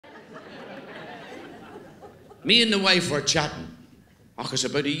Me and the wife were chatting, because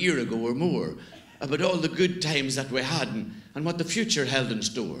about a year ago or more, about all the good times that we had and what the future held in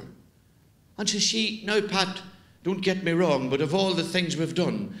store. And says she, now Pat, don't get me wrong, but of all the things we've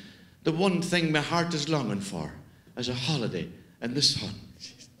done, the one thing my heart is longing for is a holiday in the sun.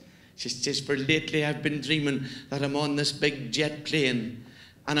 She says, for lately I've been dreaming that I'm on this big jet plane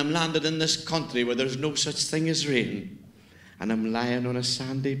and I'm landed in this country where there's no such thing as rain. And I'm lying on a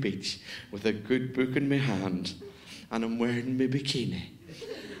sandy beach with a good book in my hand and I'm wearing my bikini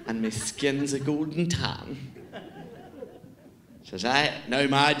and my skin's a golden tan. Says I, now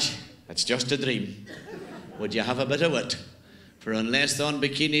Madge, it's just a dream. Would you have a bit of wit? For unless on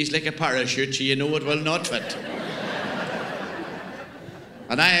bikini's like a parachute, you know it will not fit.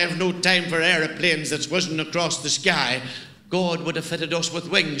 And I have no time for aeroplanes that's whizzing across the sky. God would have fitted us with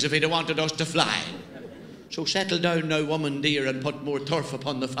wings if he'd have wanted us to fly. So settle down now, woman dear, and put more turf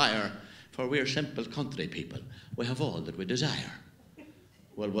upon the fire, for we're simple country people. We have all that we desire.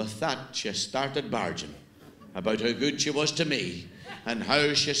 Well, with that, she started barging about how good she was to me and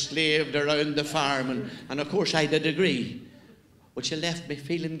how she slaved around the farm, and of course I did agree. But she left me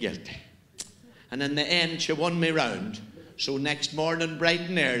feeling guilty. And in the end, she won me round. So next morning, bright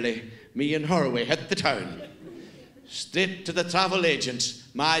and early, me and her, we hit the town. Straight to the travel agents,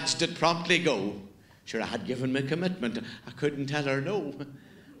 Madge did promptly go. Sure, I had given me commitment. I couldn't tell her no.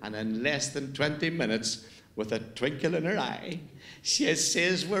 And in less than 20 minutes, with a twinkle in her eye, she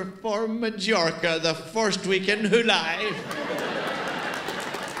says we're for Majorca the first week in July.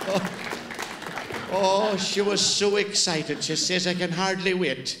 Oh, she was so excited. She says, I can hardly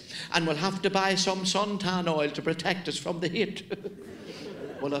wait. And we'll have to buy some suntan oil to protect us from the heat.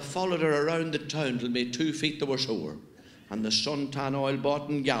 Well, I followed her around the town till my 2 feet they were sore. And the suntan oil bought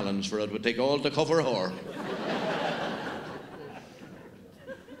in gallons, for it would take all to cover her.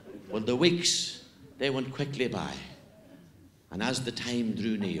 Well, the weeks, they went quickly by. And as the time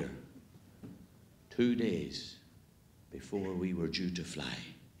drew near, 2 days before we were due to fly,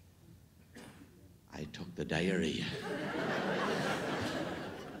 I took the diarrhea.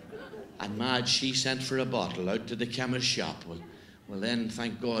 And Madge, she sent for a bottle out to the chemist's shop. Well, then,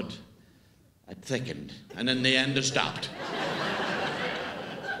 thank God, it thickened. And in the end, it stopped.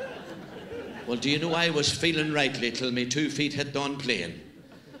 Well, do you know, I was feeling rightly till me 2 feet hit on plane.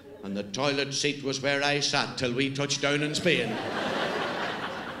 And the toilet seat was where I sat till we touched down in Spain.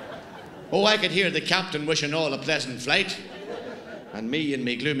 Oh, I could hear the captain wishing all a pleasant flight. And me and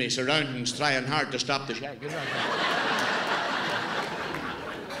me gloomy surroundings trying hard to stop the shag.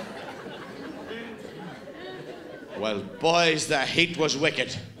 Well, boys, the heat was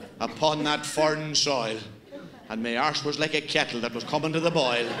wicked upon that foreign soil. And my arse was like a kettle that was coming to the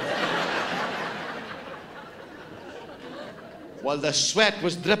boil. Well, the sweat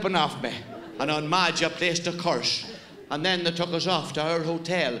was dripping off me. And on Madge I placed a curse. And then they took us off to our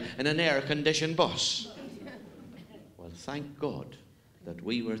hotel in an air-conditioned bus. Well, thank God that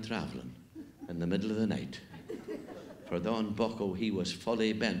we were travelling in the middle of the night. For Don Bucko, he was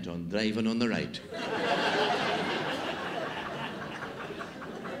fully bent on driving on the right.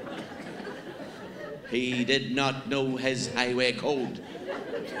 He did not know his highway code.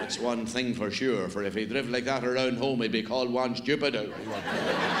 That's one thing for sure, for if he driv like that around home, he'd be called one stupid out.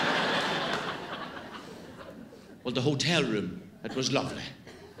 Well, the hotel room, it was lovely.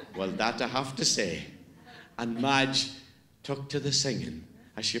 Well, that I have to say. And Madge took to the singing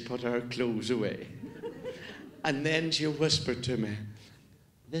as she put her clothes away. And then she whispered to me,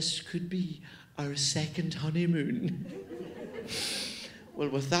 this could be our second honeymoon. Well,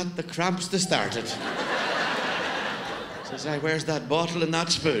 with that, the cramps they started. Says I, where's that bottle and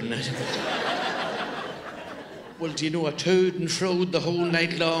that spoon? Well, do you know, I toed and froed the whole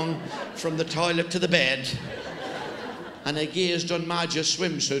night long from the toilet to the bed. And I gazed on Madge's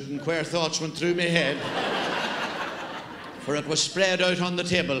swimsuit and queer thoughts went through my head. For it was spread out on the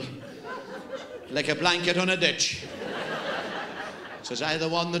table like a blanket on a ditch. Says I, the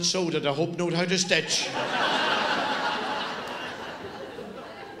one that sewed it, I hope knowed how to stitch.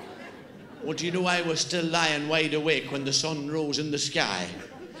 Well, do you know, I was still lying wide awake when the sun rose in the sky.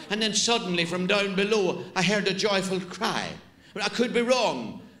 And then suddenly from down below, I heard a joyful cry. I could be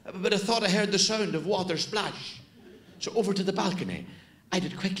wrong, but I thought I heard the sound of water splash. So over to the balcony, I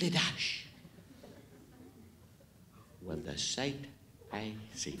did quickly dash. Well, the sight I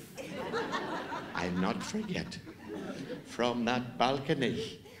see, I'll not forget. From that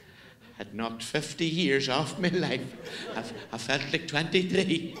balcony, had knocked 50 years off my life. I felt like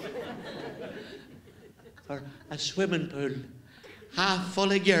 23. For a swimming pool, half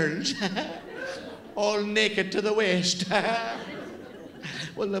full of girls, all naked to the waist.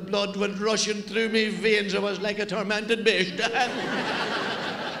 Well, the blood went rushing through me veins. I was like a tormented beast.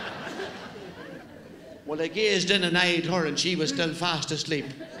 Well, I gazed in and eyed her, and she was still fast asleep.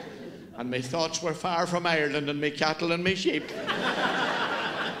 And my thoughts were far from Ireland and me cattle and me sheep.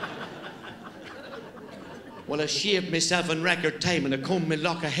 Well, I shaved myself in record time, and I combed my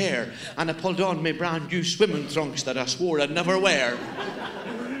lock of hair, and I pulled on my brand new swimming trunks that I swore I'd never wear.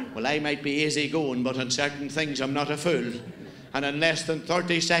 Well, I might be easy going, but on certain things I'm not a fool. And in less than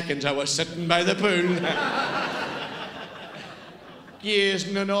 30 seconds I was sitting by the pool.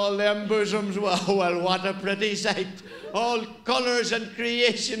 Gazing on all them bosoms, well, what a pretty sight. All colours and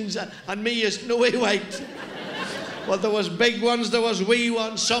creations, and me is snowy white. Well, there was big ones, there was wee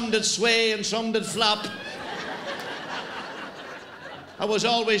ones, some did sway and some did flop. I was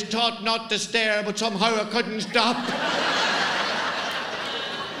always taught not to stare, but somehow I couldn't stop.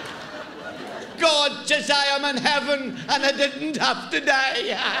 God says I am in heaven, and I didn't have to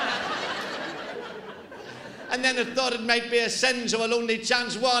die. And then I thought it might be a sin, so I'll only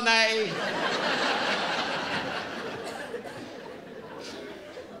chance one eye.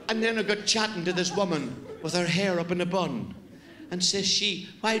 And then I got chatting to this woman with her hair up in a bun. And says she,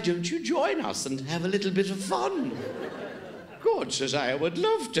 why don't you join us and have a little bit of fun? God, says I would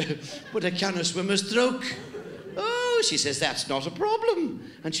love to, but I can't swim a stroke. Oh, she says, that's not a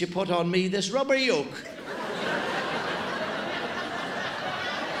problem. And she put on me this rubber yoke.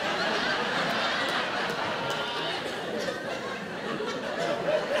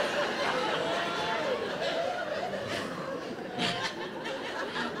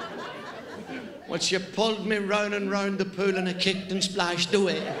 Well, she pulled me round and round the pool, and I kicked and splashed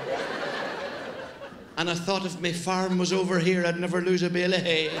away. And I thought if my farm was over here, I'd never lose a bale of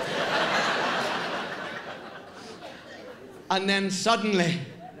hay. And then suddenly,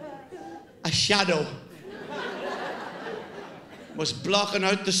 a shadow was blocking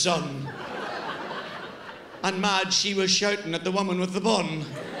out the sun. And Madge, she was shouting at the woman with the bun.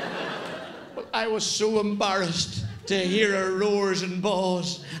 Well, I was so embarrassed to hear her roars and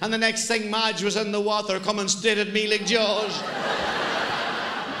baws. And the next thing, Madge was in the water coming straight at me like jaws.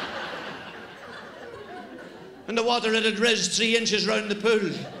 And the water had riz 3 inches round the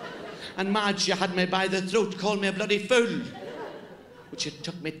pool. And Madge, she had me by the throat, called me a bloody fool. But she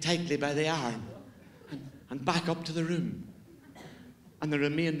took me tightly by the arm and back up to the room. And the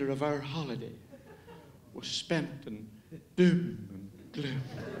remainder of our holiday was spent in doom and gloom.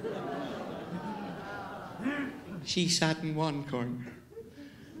 She sat in one corner,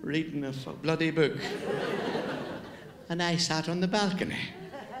 reading a bloody book. And I sat on the balcony,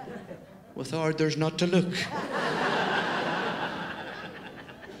 with orders not to look.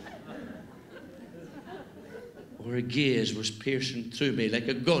 Her gaze was piercing through me like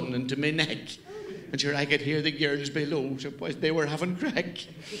a gun into my neck. And sure, I could hear the girls below, so boys, they were having crack.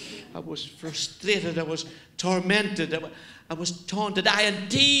 I was frustrated, I was tormented, I was taunted, I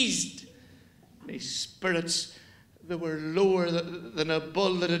had teased. My spirits, they were lower than a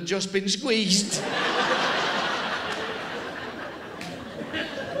bull that had just been squeezed.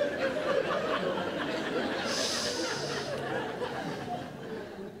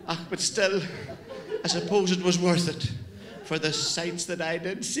 But still, I suppose it was worth it for the sights that I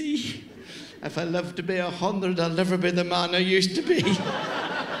did see. If I live to be 100, I'll never be the man I used to be.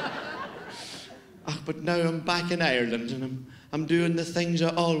 But now I'm back in Ireland, and I'm doing the things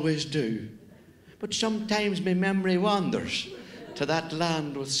I always do. But sometimes my memory wanders to that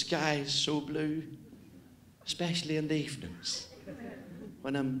land with skies so blue, especially in the evenings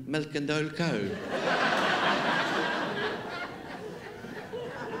when I'm milking the old cow.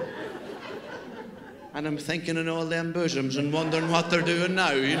 And I'm thinking in all them bosoms and wondering what they're doing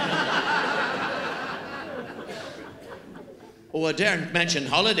now, you know. Oh, I daren't mention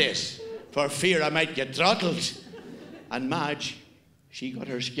holidays for fear I might get throttled. And Madge, she got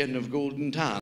her skin of golden tan.